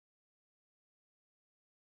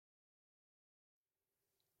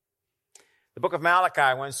The book of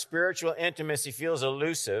Malachi, when spiritual intimacy feels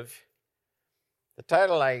elusive, the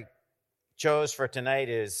title I chose for tonight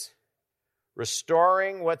is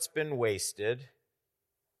Restoring What's Been Wasted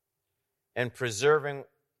and Preserving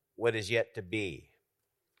What Is Yet to Be.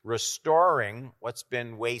 Restoring what's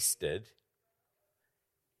been wasted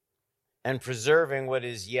and preserving what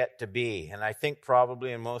is yet to be. And I think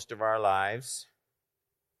probably in most of our lives,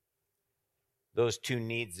 those two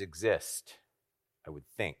needs exist, I would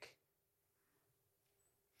think.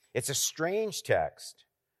 It's a strange text,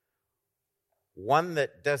 one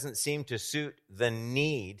that doesn't seem to suit the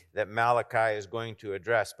need that Malachi is going to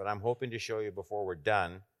address, but I'm hoping to show you before we're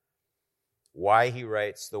done why he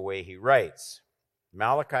writes the way he writes.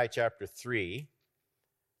 Malachi chapter 3,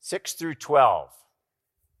 6 through 12.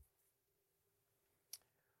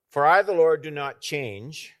 For I, the Lord, do not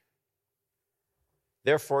change.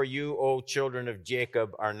 Therefore you, O children of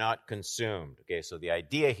Jacob, are not consumed. Okay, so the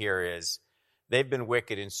idea here is they've been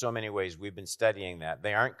wicked in so many ways. We've been studying that.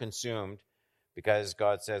 They aren't consumed because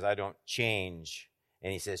God says, I don't change.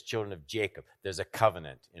 And he says, children of Jacob. There's a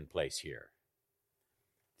covenant in place here.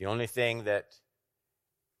 The only thing that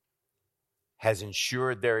has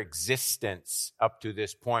ensured their existence up to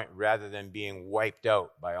this point rather than being wiped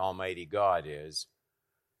out by Almighty God is,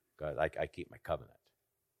 God, I keep my covenant.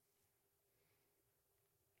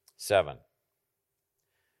 7.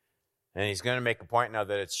 And he's going to make a point now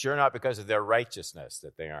that it's sure not because of their righteousness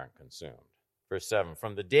that they aren't consumed. Verse 7,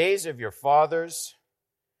 from the days of your fathers,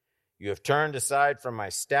 you have turned aside from my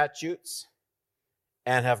statutes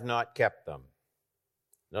and have not kept them.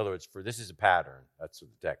 In other words, this is a pattern. That's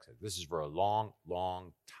what the text says. This is for a long,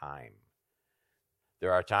 long time.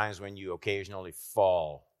 There are times when you occasionally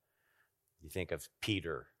fall. You think of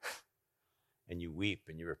Peter and you weep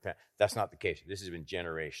and you repent. That's not the case. This has been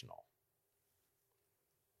generational.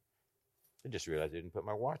 I just realized I didn't put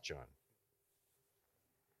my watch on.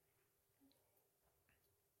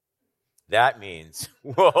 That means,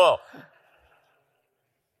 whoa.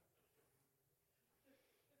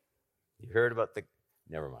 You heard about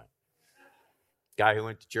never mind. Guy who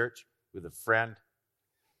went to church with a friend.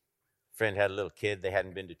 Friend had a little kid. They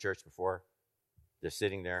hadn't been to church before. They're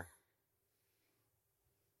sitting there.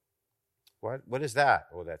 What is that?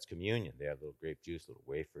 Oh, that's communion. They have little grape juice, little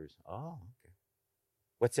wafers. Oh, okay.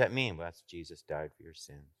 What's that mean? Well, that's Jesus died for your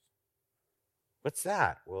sins. What's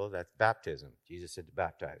that? Well, that's baptism. Jesus said to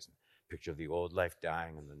baptize them. Picture of the old life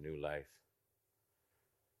dying and the new life.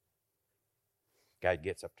 Guy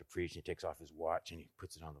gets up to preach and he takes off his watch and he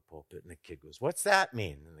puts it on the pulpit and the kid goes, what's that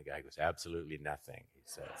mean? And the guy goes, absolutely nothing, he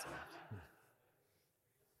says.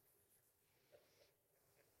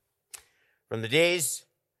 From the days,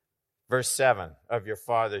 verse 7, of your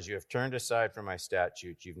fathers, you have turned aside from my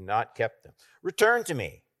statutes. You've not kept them. Return to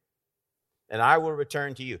me, and I will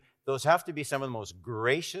return to you. Those have to be some of the most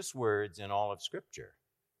gracious words in all of Scripture.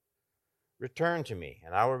 Return to me,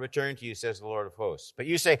 and I will return to you, says the Lord of hosts. But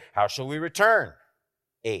you say, how shall we return?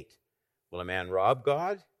 8, will a man rob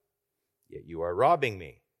God? Yet you are robbing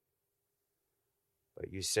me.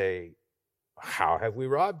 But you say, how have we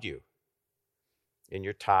robbed you? In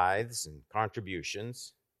your tithes and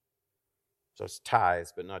contributions. So it's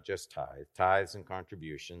tithes, but not just tithes. Tithes and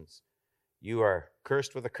contributions. You are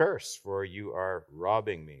cursed with a curse, for you are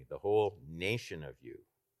robbing me, the whole nation of you.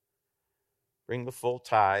 Bring the full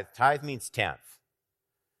tithe. Tithe means tenth.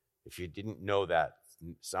 If you didn't know that,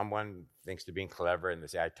 someone thinks they're being clever and they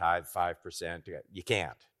say, I tithe 5%. You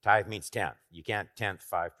can't. Tithe means tenth. You can't tenth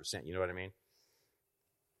 5%. You know what I mean?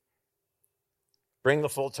 Bring the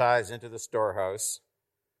full tithes into the storehouse,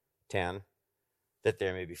 10, that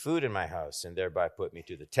there may be food in my house, and thereby put me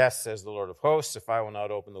to the test, says the Lord of hosts, if I will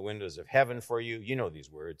not open the windows of heaven for you. You know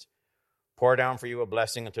these words. Pour down for you a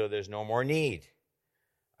blessing until there's no more need.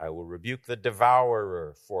 I will rebuke the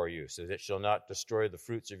devourer for you, so that it shall not destroy the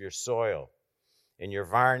fruits of your soil. And your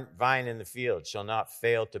vine in the field shall not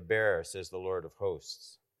fail to bear, says the Lord of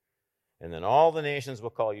hosts. And then all the nations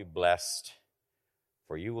will call you blessed,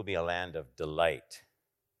 for you will be a land of delight,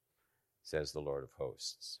 says the Lord of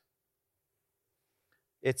hosts.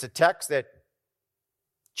 It's a text that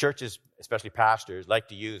churches, especially pastors, like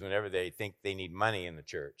to use whenever they think they need money in the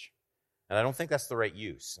church. And I don't think that's the right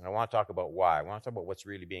use. And I want to talk about why. I want to talk about what's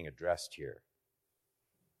really being addressed here.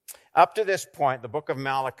 Up to this point, the book of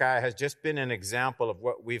Malachi has just been an example of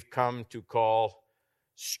what we've come to call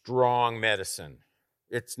strong medicine.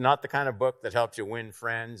 It's not the kind of book that helps you win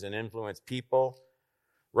friends and influence people.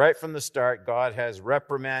 Right from the start, God has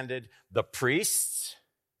reprimanded the priests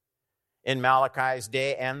in Malachi's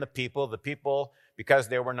day and the people, because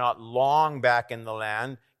they were not long back in the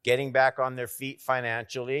land, getting back on their feet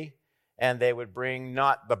financially, and they would bring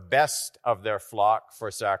not the best of their flock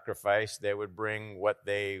for sacrifice. They would bring what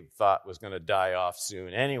they thought was going to die off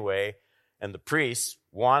soon anyway. And the priests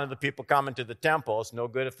wanted the people coming to the temple. It's no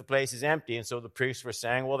good if the place is empty. And so the priests were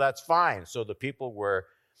saying, well, that's fine. So the people were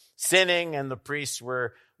sinning, and the priests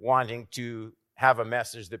were wanting to have a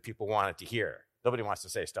message that people wanted to hear. Nobody wants to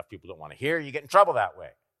say stuff people don't want to hear. You get in trouble that way.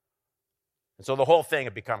 And so the whole thing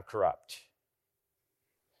had become corrupt.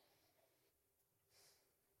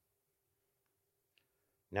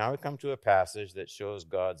 Now we come to a passage that shows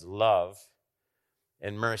God's love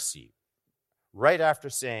and mercy. Right after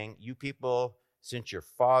saying, you people, since your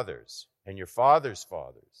fathers and your fathers'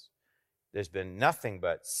 fathers, there's been nothing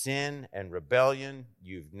but sin and rebellion.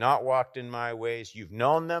 You've not walked in my ways. You've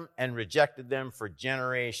known them and rejected them for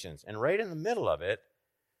generations. And right in the middle of it,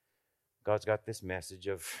 God's got this message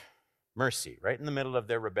of mercy, right in the middle of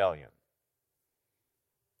their rebellion.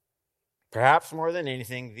 Perhaps more than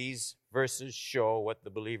anything, these verses show what the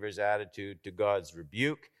believer's attitude to God's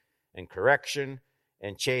rebuke and correction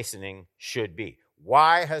and chastening should be.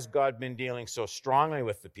 Why has God been dealing so strongly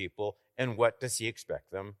with the people, and what does he expect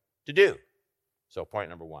them to do? So point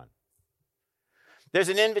number one. There's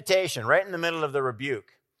an invitation right in the middle of the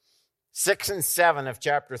rebuke. 6 and 7 of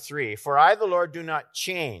chapter 3. For I, the Lord, do not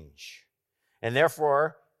change. And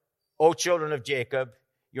therefore, O children of Jacob,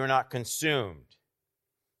 you're not consumed.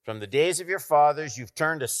 From the days of your fathers, you've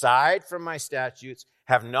turned aside from my statutes,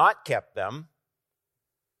 have not kept them.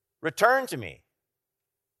 Return to me.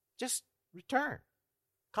 Just return.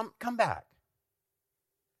 Come back.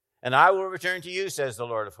 And I will return to you, says the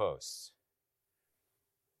Lord of hosts.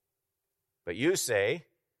 But you say,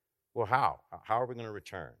 well, how? How are we going to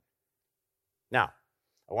return? Now,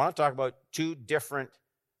 I want to talk about two different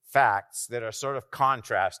facts that are sort of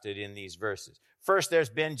contrasted in these verses. First, there's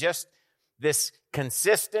been just this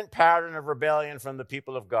consistent pattern of rebellion from the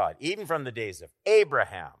people of God, even from the days of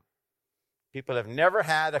Abraham. People have never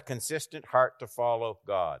had a consistent heart to follow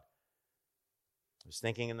God. I was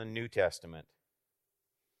thinking in the New Testament,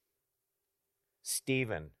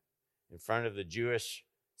 Stephen in front of the Jewish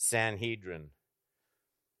Sanhedrin,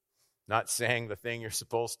 not saying the thing you're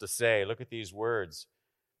supposed to say. Look at these words.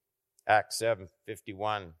 Acts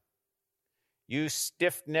 7:51. You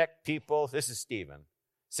stiff-necked people, this is Stephen,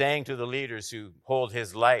 saying to the leaders who hold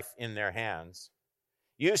his life in their hands,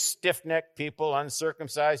 you stiff-necked people,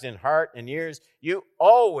 uncircumcised in heart and ears, you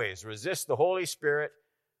always resist the Holy Spirit.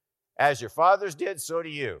 As your fathers did, so do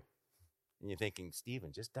you. And you're thinking,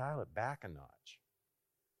 Stephen, just dial it back a notch.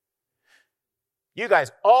 You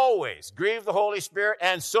guys always grieve the Holy Spirit,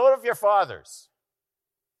 and so have your fathers.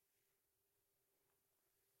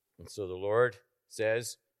 And so the Lord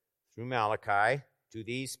says through Malachi to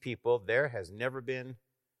these people, there has never been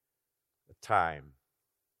a time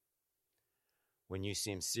when you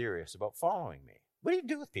seem serious about following me. What do you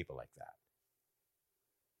do with people like that?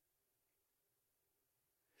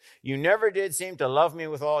 You never did seem to love me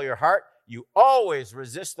with all your heart. You always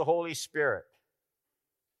resist the Holy Spirit.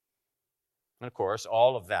 And of course,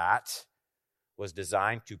 all of that was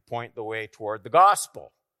designed to point the way toward the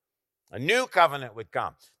gospel. A new covenant would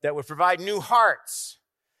come that would provide new hearts.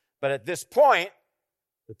 But at this point,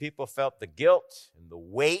 the people felt the guilt and the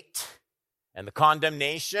weight and the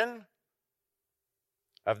condemnation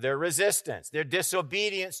of their resistance, their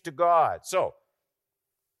disobedience to God. So,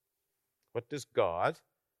 what does God,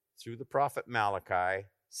 through the prophet Malachi,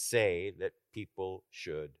 say that people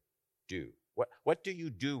should do? What do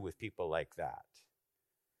you do with people like that?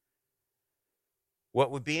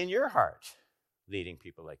 What would be in your heart leading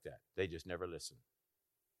people like that? They just never listened.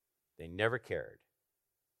 They never cared.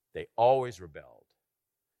 They always rebelled.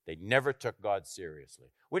 They never took God seriously.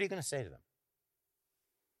 What are you going to say to them?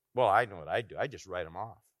 Well, I know what I do. I just write them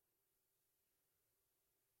off.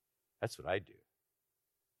 That's what I do.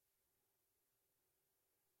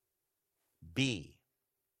 B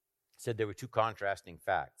said there were two contrasting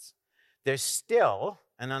facts. There's still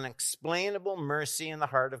an unexplainable mercy in the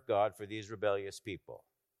heart of God for these rebellious people.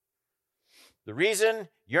 The reason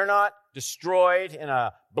you're not destroyed in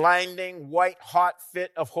a blinding, white-hot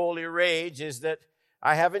fit of holy rage is that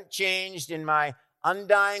I haven't changed in my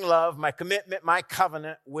undying love, my commitment, my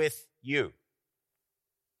covenant with you.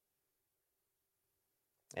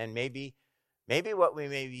 And maybe what we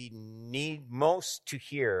maybe need most to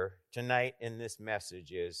hear tonight in this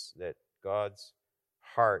message is that God's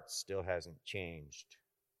heart still hasn't changed.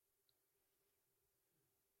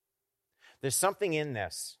 There's something in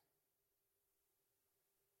this.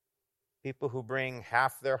 People who bring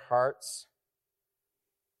half their hearts.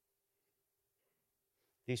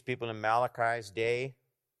 These people in Malachi's day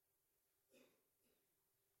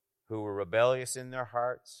who were rebellious in their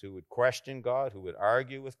hearts, who would question God, who would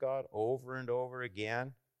argue with God over and over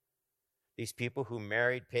again. These people who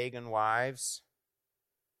married pagan wives,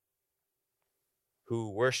 who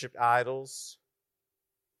worshiped idols,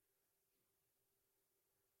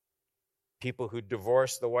 people who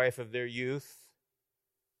divorced the wife of their youth,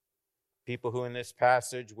 people who in this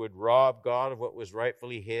passage would rob God of what was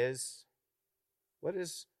rightfully his. What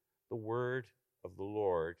is the word of the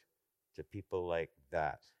Lord to people like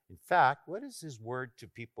that? In fact, what is his word to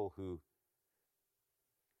people who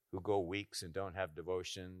go weeks and don't have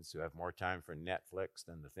devotions, who have more time for Netflix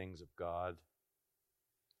than the things of God?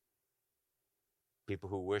 People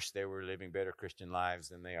who wish they were living better Christian lives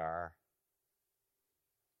than they are.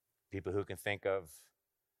 People who can think of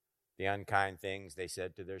the unkind things they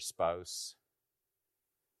said to their spouse.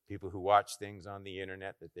 People who watch things on the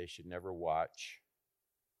internet that they should never watch.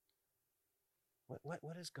 What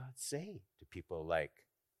does God say to people like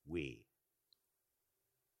we?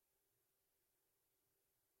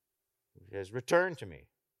 He says, return to me.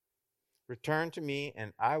 Return to me,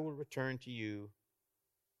 and I will return to you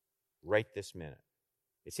right this minute.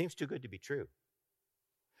 It seems too good to be true.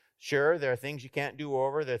 Sure, there are things you can't do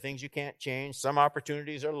over. There are things you can't change. Some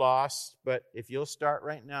opportunities are lost. But if you'll start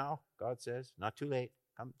right now, God says, not too late.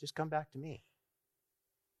 Just come back to me.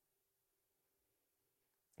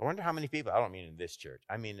 I wonder how many people, I don't mean in this church,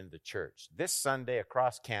 I mean in the church, this Sunday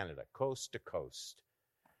across Canada, coast to coast,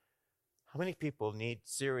 how many people need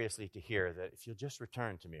seriously to hear that if you'll just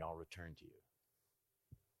return to me, I'll return to you?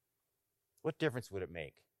 What difference would it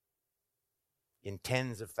make in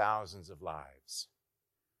tens of thousands of lives?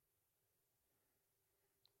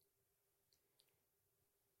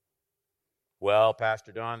 Well,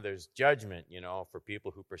 Pastor Don, there's judgment, for people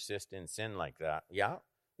who persist in sin like that. Yeah,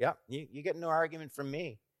 you get no argument from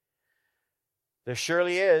me. There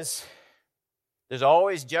surely is. There's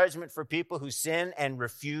always judgment for people who sin and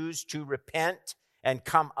refuse to repent and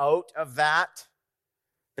come out of that.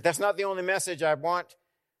 But that's not the only message I want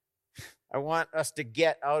us to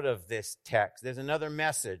get out of this text. There's another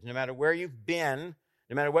message. No matter where you've been,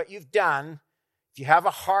 no matter what you've done, if you have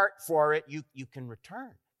a heart for it, you can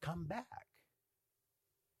return, come back.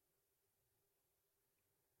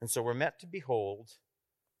 And so we're meant to behold,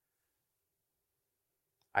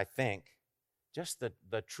 I think, just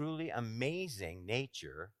the truly amazing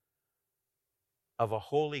nature of a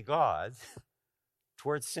holy God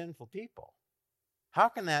towards sinful people. How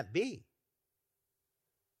can that be?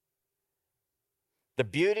 The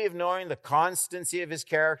beauty of knowing the constancy of his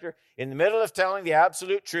character in the middle of telling the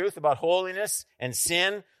absolute truth about holiness and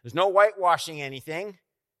sin. There's no whitewashing anything.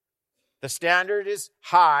 The standard is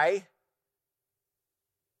high.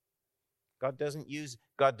 God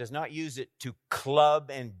does not use it to club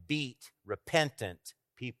and beat repentant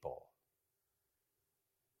people.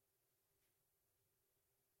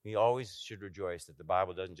 We always should rejoice that the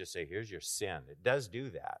Bible doesn't just say, here's your sin. It does do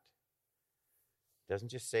that. It doesn't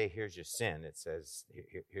just say, here's your sin. It says,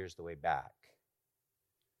 here's the way back.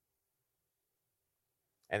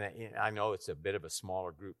 And I know it's a bit of a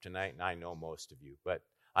smaller group tonight, and I know most of you, but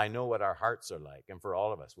I know what our hearts are like. And for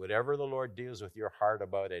all of us, whatever the Lord deals with your heart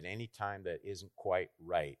about at any time that isn't quite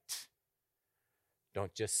right,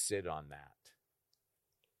 don't just sit on that.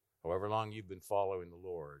 However long you've been following the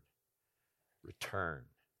Lord, return,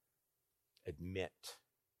 admit,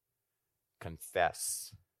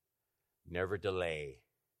 confess, never delay.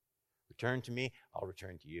 Return to me, I'll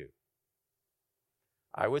return to you.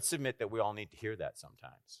 I would submit that we all need to hear that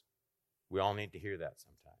sometimes. We all need to hear that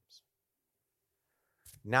sometimes.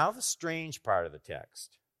 Now the strange part of the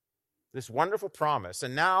text, this wonderful promise,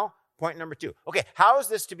 and now point number 2. Okay, how is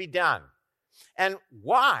this to be done? And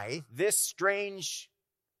why this strange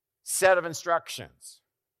set of instructions?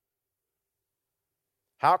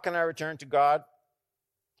 How can I return to God?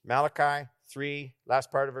 Malachi 3,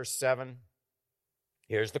 last part of verse 7.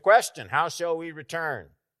 Here's the question. How shall we return?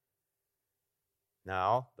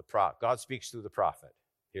 Now, God speaks through the prophet.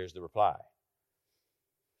 Here's the reply.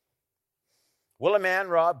 Will a man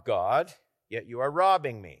rob God? Yet you are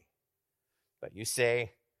robbing me. But you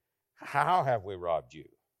say, how have we robbed you?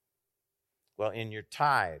 Well, in your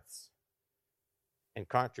tithes and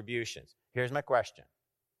contributions. Here's my question.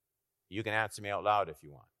 You can answer me out loud if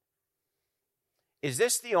you want. Is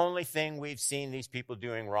this the only thing we've seen these people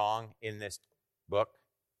doing wrong in this book?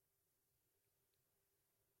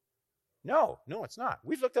 No, it's not.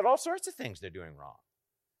 We've looked at all sorts of things they're doing wrong.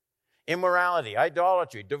 Immorality,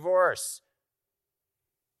 idolatry, divorce.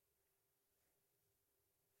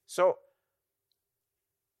 So,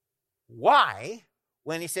 why,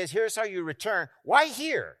 when he says, here's how you return, why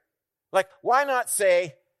here? Like, why not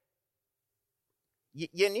say,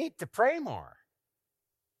 You need to pray more.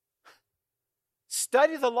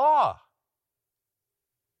 Study the law.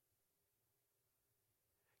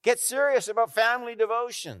 Get serious about family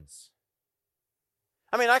devotions.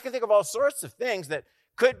 I mean, I can think of all sorts of things that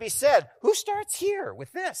could be said. Who starts here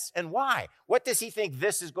with this and why? What does he think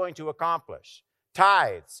this is going to accomplish?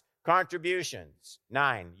 Tithes, contributions.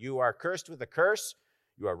 9, you are cursed with a curse.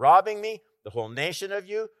 You are robbing me, the whole nation of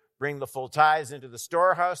you. Bring the full tithes into the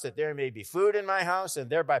storehouse, that there may be food in my house, and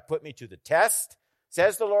thereby put me to the test,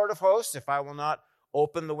 says the Lord of hosts, if I will not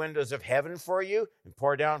open the windows of heaven for you and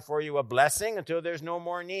pour down for you a blessing until there's no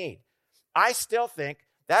more need. I still think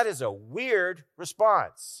that is a weird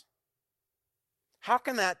response. How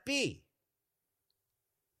can that be?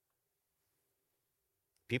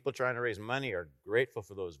 People trying to raise money are grateful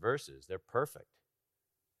for those verses. They're perfect.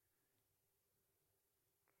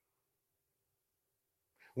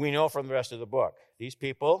 We know from the rest of the book, these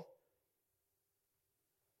people,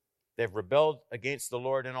 they've rebelled against the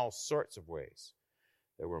Lord in all sorts of ways.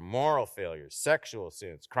 There were moral failures, sexual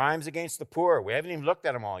sins, crimes against the poor. We haven't even looked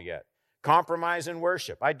at them all yet. Compromise in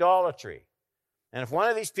worship, idolatry. And if one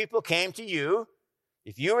of these people came to you,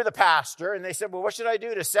 if you were the pastor, and they said, well, what should I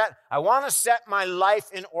do I want to set my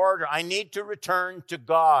life in order. I need to return to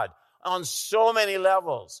God on so many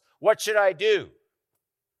levels. What should I do?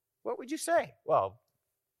 What would you say? Well,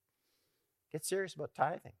 get serious about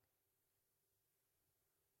tithing.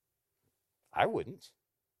 I wouldn't.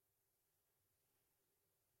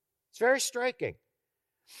 It's very striking.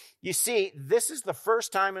 You see, this is the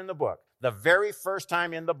first time in the book, the very first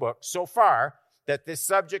time in the book so far, that this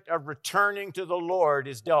subject of returning to the Lord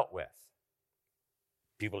is dealt with.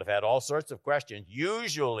 People have had all sorts of questions,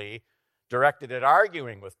 usually directed at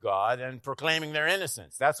arguing with God and proclaiming their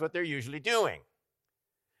innocence. That's what they're usually doing.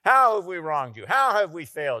 How have we wronged you? How have we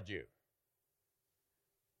failed you?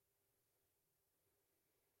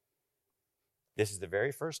 This is the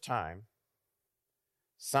very first time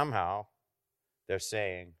somehow they're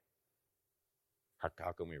saying, how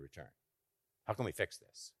can we return? How can we fix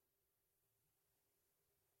this?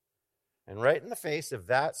 And right in the face of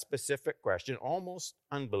that specific question, almost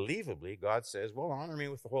unbelievably, God says, well, honor me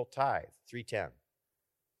with the whole tithe, 3:10.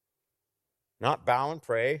 Not bow and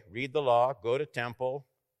pray, read the law, go to temple,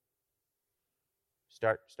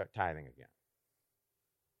 start tithing again.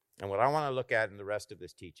 And what I want to look at in the rest of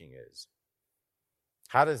this teaching is,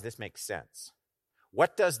 how does this make sense?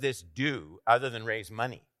 What does this do other than raise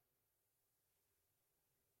money?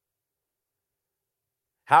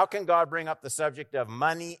 How can God bring up the subject of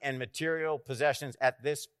money and material possessions at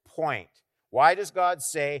this point? Why does God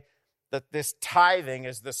say that this tithing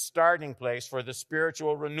is the starting place for the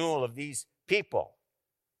spiritual renewal of these people?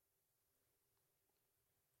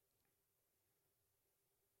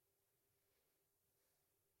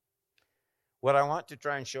 What I want to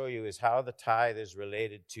try and show you is how the tithe is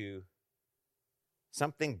related to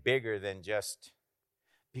something bigger than just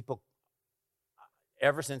people.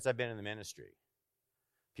 Ever since I've been in the ministry,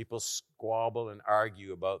 people squabble and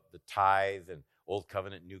argue about the tithe and Old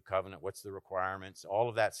Covenant, New Covenant, what's the requirements, all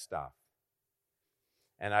of that stuff.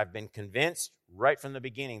 And I've been convinced right from the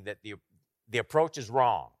beginning that the approach is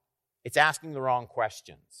wrong. It's asking the wrong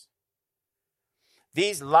questions.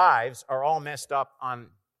 These lives are all messed up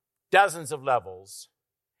on dozens of levels.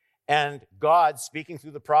 And God, speaking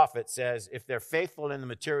through the prophet, says if they're faithful in the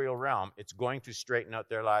material realm, it's going to straighten out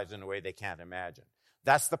their lives in a way they can't imagine.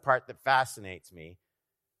 That's the part that fascinates me.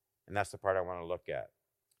 And that's the part I want to look at.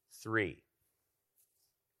 3.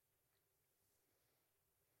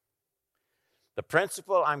 The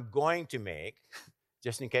principle I'm going to make,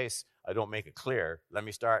 just in case I don't make it clear, let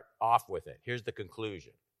me start off with it. Here's the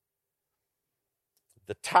conclusion.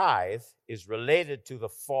 The tithe is related to the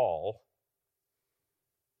fall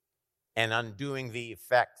and undoing the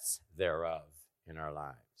effects thereof in our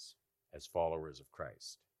lives as followers of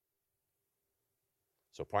Christ.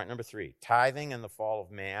 So point number 3, tithing and the fall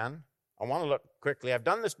of man. I want to look quickly. I've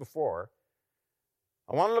done this before.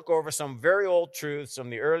 I want to look over some very old truths from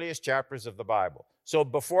the earliest chapters of the Bible. So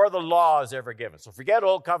before the law is ever given. So forget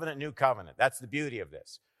Old Covenant, New Covenant. That's the beauty of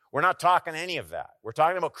this. We're not talking any of that. We're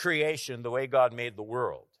talking about creation, the way God made the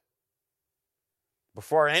world.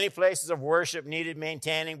 Before any places of worship needed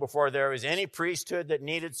maintaining, before there was any priesthood that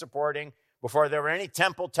needed supporting, before there were any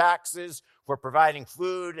temple taxes for providing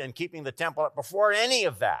food and keeping the temple up, before any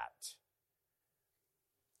of that,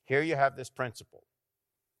 here you have this principle.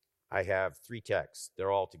 I have 3 texts.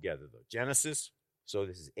 They're all together, though. Genesis, so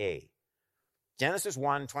this is A. Genesis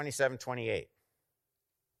 1, 27, 28.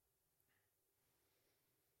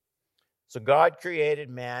 So God created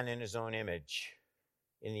man in his own image.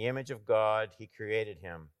 In the image of God, he created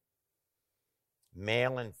him.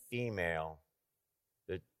 male and female,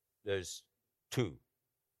 there's two,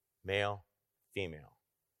 male, female.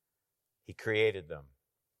 He created them,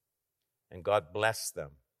 and God blessed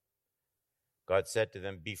them. God said to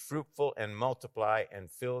them, be fruitful and multiply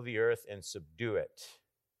and fill the earth and subdue it.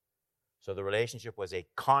 So the relationship was a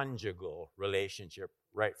conjugal relationship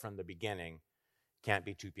right from the beginning. Can't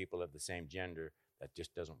be two people of the same gender. That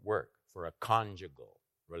just doesn't work for a conjugal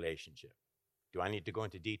relationship. Do I need to go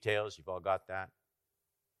into details? You've all got that?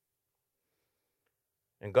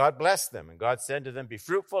 And God blessed them, and God said to them, be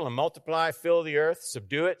fruitful and multiply, fill the earth,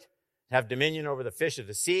 subdue it, have dominion over the fish of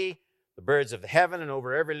the sea, the birds of the heaven, and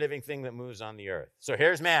over every living thing that moves on the earth. So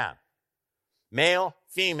here's man, male,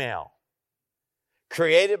 female,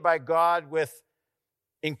 created by God with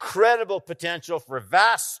incredible potential for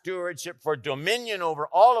vast stewardship, for dominion over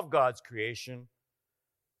all of God's creation.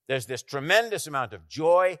 There's this tremendous amount of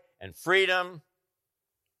joy and freedom.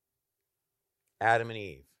 Adam and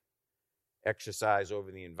Eve exercise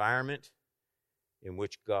over the environment in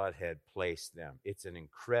which God had placed them. It's an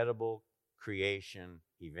incredible creation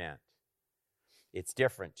event. It's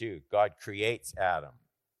different too. God creates Adam.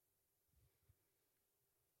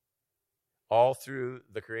 All through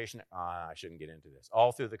the creation, I shouldn't get into this.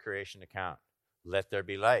 All through the creation account, let there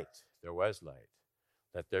be light. There was light.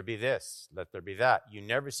 Let there be this. Let there be that. You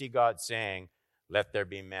never see God saying, let there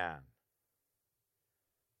be man.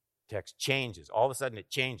 Text changes. All of a sudden it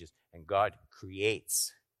changes, and God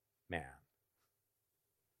creates man.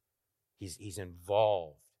 He's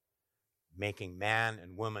involved, making man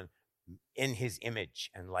and woman in his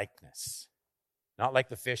image and likeness. Not like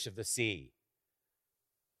the fish of the sea.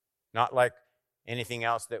 Not like anything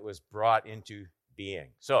else that was brought into being.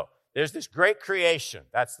 So, there's this great creation.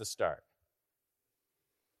 That's the start.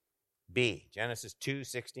 B, Genesis 2,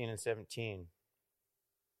 16 and 17.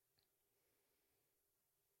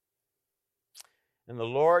 And the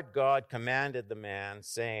Lord God commanded the man,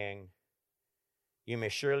 saying, you may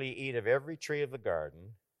surely eat of every tree of the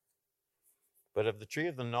garden, but of the tree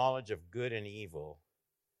of the knowledge of good and evil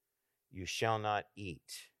you shall not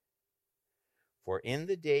eat. For in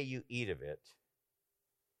the day you eat of it,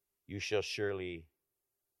 you shall surely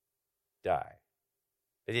die.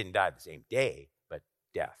 They didn't die the same day, but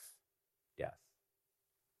death. Death.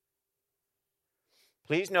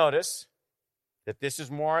 Please notice that this is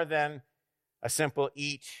more than a simple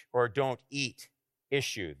eat or don't eat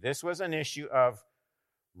issue. This was an issue of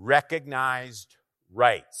recognized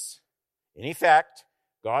rights. In effect,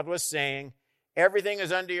 God was saying, everything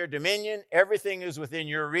is under your dominion, everything is within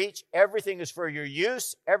your reach, everything is for your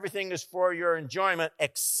use, everything is for your enjoyment,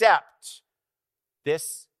 except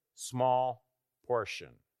this small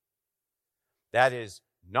portion. That is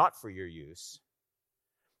not for your use.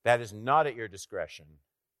 That is not at your discretion.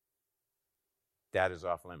 That is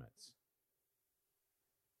off limits.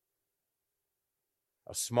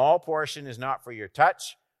 A small portion is not for your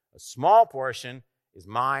touch. A small portion is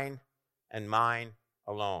mine and mine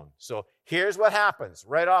alone. So here's what happens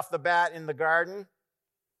right off the bat in the garden.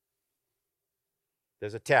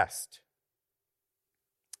 There's a test.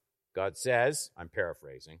 God says, I'm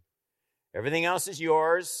paraphrasing, everything else is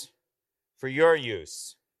yours for your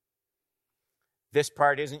use. This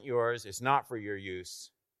part isn't yours. It's not for your use.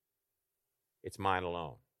 It's mine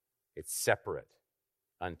alone. It's separate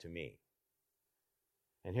unto me.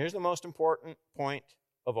 And here's the most important point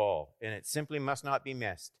of all, and it simply must not be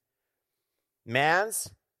missed. Man's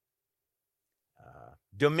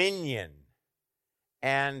dominion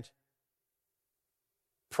and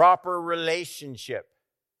proper relationship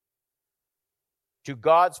to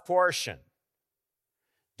God's portion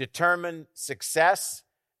determined success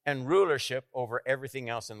and rulership over everything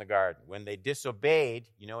else in the garden. When they disobeyed,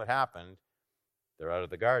 you know what happened? They're out of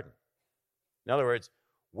the garden. In other words,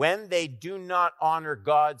 when they do not honor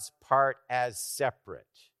God's part as separate,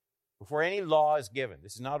 before any law is given,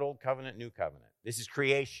 this is not Old Covenant, New Covenant. This is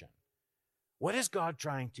creation. What is God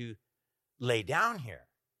trying to lay down here?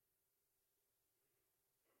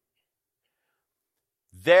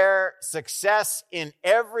 Their success in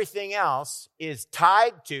everything else is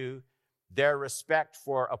tied to their respect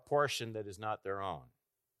for a portion that is not their own.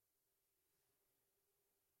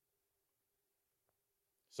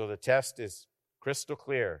 So the test is crystal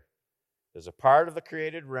clear. There's a part of the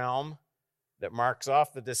created realm that marks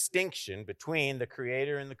off the distinction between the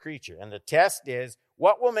creator and the creature. And the test is,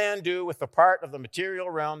 what will man do with the part of the material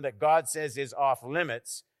realm that God says is off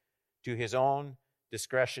limits to his own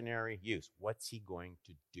discretionary use? What's he going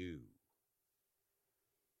to do?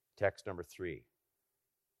 Text number 3.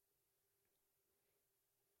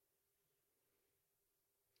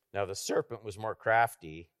 Now the serpent was more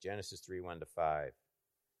crafty, Genesis 3, 1-5.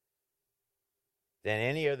 than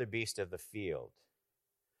any other beast of the field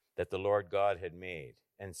that the Lord God had made,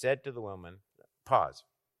 and said to the woman, pause,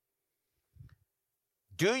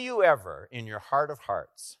 do you ever, in your heart of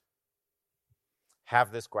hearts,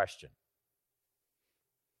 have this question?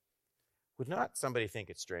 Would not somebody think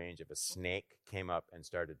it strange if a snake came up and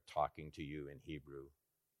started talking to you in Hebrew?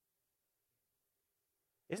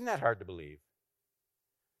 Isn't that hard to believe?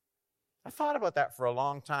 I thought about that for a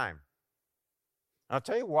long time. I'll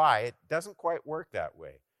tell you why it doesn't quite work that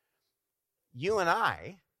way. You and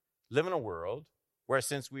I live in a world where,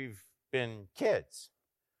 since we've been kids,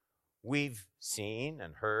 we've seen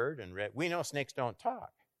and heard and read. We know snakes don't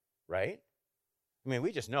talk, right? I mean,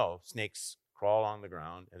 we just know snakes crawl on the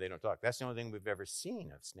ground and they don't talk. That's the only thing we've ever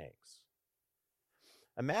seen of snakes.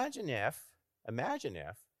 Imagine if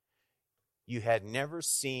you had never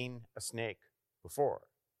seen a snake before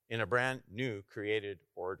in a brand new created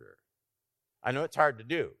order. I know it's hard to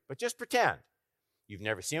do, but just pretend you've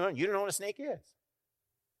never seen one. You don't know what a snake is.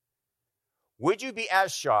 Would you be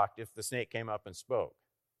as shocked if the snake came up and spoke?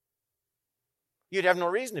 You'd have no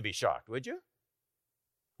reason to be shocked, would you?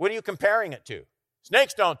 What are you comparing it to?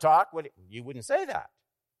 Snakes don't talk. You wouldn't say that.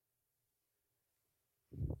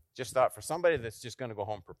 Just thought, for somebody that's just going to go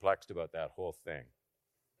home perplexed about that whole thing.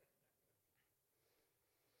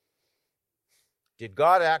 Did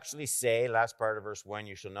God actually say, last part of verse 1,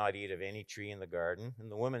 you shall not eat of any tree in the garden?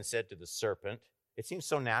 And the woman said to the serpent, it seems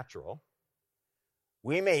so natural.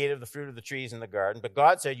 We may eat of the fruit of the trees in the garden, but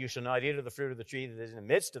God said, you shall not eat of the fruit of the tree that is in the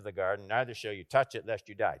midst of the garden, neither shall you touch it, lest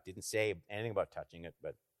you die. Didn't say anything about touching it,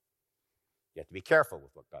 but you have to be careful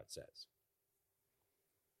with what God says.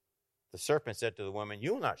 The serpent said to the woman,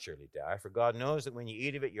 you will not surely die, for God knows that when you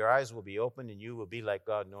eat of it, your eyes will be opened, and you will be like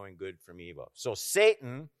God, knowing good from evil. So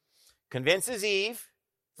Satan convinces Eve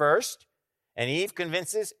first, and Eve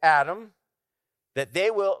convinces Adam that they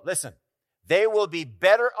will be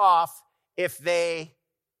better off if they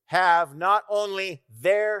have not only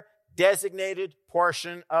their designated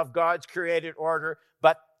portion of God's created order,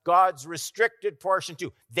 but God's restricted portion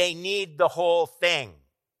too. They need the whole thing.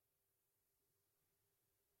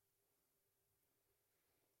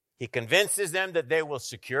 He convinces them that they will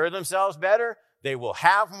secure themselves better, they will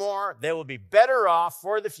have more, they will be better off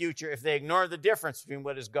for the future if they ignore the difference between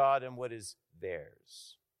what is God and what is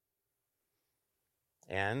theirs.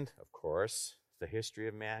 And, of course, the history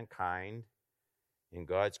of mankind in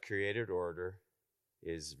God's created order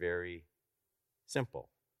is very simple.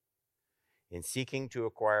 In seeking to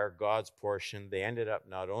acquire God's portion, they ended up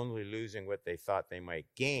not only losing what they thought they might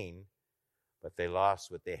gain, but they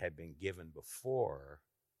lost what they had been given before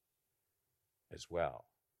as well.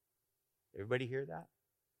 Everybody hear that?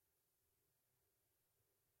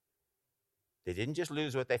 They didn't just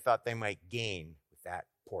lose what they thought they might gain with that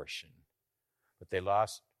portion, but they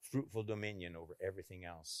lost fruitful dominion over everything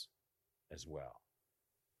else as well.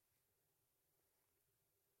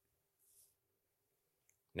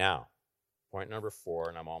 Now, point number 4,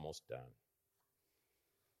 and I'm almost done.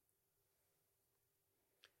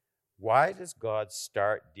 Why does God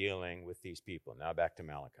start dealing with these people? Now back to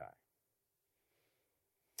Malachi.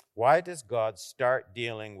 Why does God start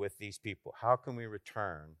dealing with these people? How can we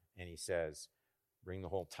return? And he says, bring the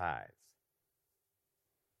whole tithe.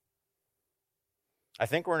 I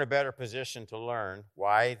think we're in a better position to learn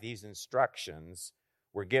why these instructions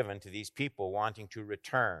were given to these people wanting to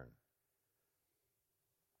return.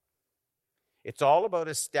 It's all about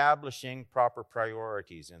establishing proper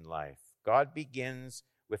priorities in life. God begins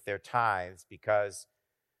with their tithes because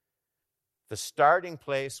the starting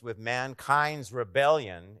place with mankind's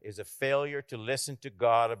rebellion is a failure to listen to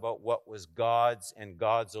God about what was God's and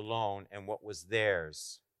God's alone and what was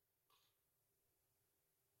theirs.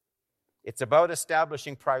 It's about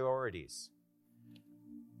establishing priorities.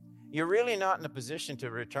 You're really not in a position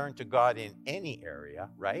to return to God in any area,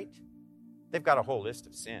 right? They've got a whole list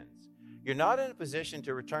of sins. You're not in a position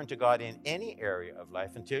to return to God in any area of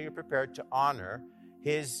life until you're prepared to honor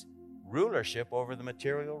his rulership over the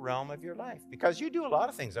material realm of your life. Because you do a lot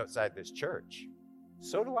of things outside this church.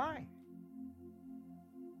 So do I.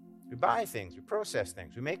 We buy things, we process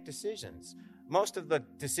things, we make decisions. Most of the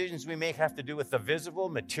decisions we make have to do with the visible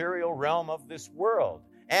material realm of this world.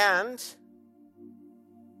 And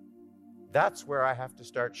that's where I have to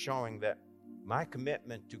start showing that my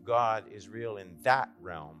commitment to God is real in that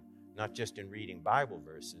realm, not just in reading Bible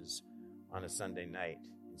verses on a Sunday night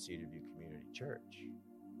in Cedar View Community Church.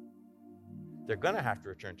 They're going to have to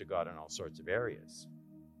return to God in all sorts of areas.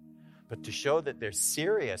 But to show that they're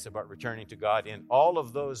serious about returning to God in all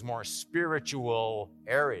of those more spiritual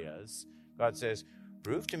areas, God says,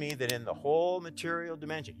 Prove to me that in the whole material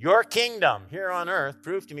dimension, your kingdom here on earth,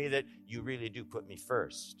 prove to me that you really do put me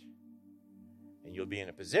first. And you'll be in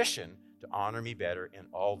a position to honor me better in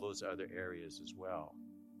all those other areas as well.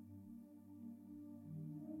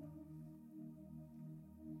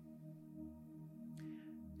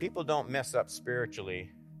 People don't mess up spiritually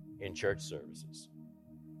in church services.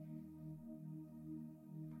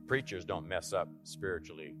 Preachers don't mess up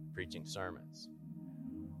spiritually preaching sermons.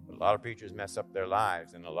 But a lot of preachers mess up their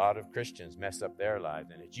lives, and a lot of Christians mess up their lives,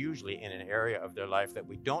 and it's usually in an area of their life that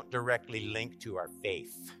we don't directly link to our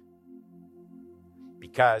faith.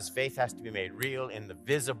 Because faith has to be made real in the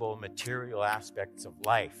visible material aspects of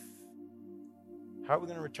life. How are we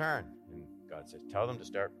going to return? And God says, tell them to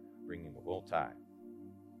start bringing the whole tithe.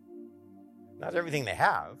 Not everything they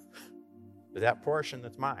have, but that portion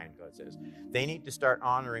that's mine, God says. They need to start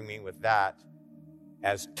honoring me with that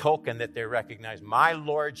as token that they recognize my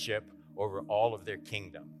lordship over all of their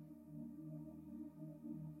kingdom.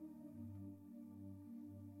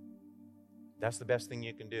 That's the best thing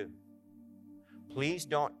you can do. Please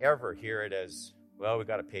don't ever hear it as, well, we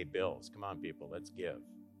got to pay bills. Come on, people, let's give.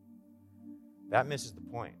 That misses the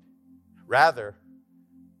point. Rather,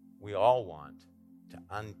 we all want to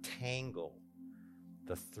untangle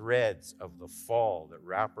the threads of the fall that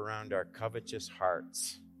wrap around our covetous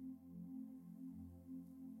hearts.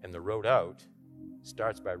 And the road out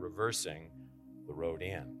starts by reversing the road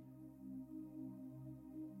in.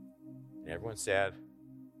 And everyone said,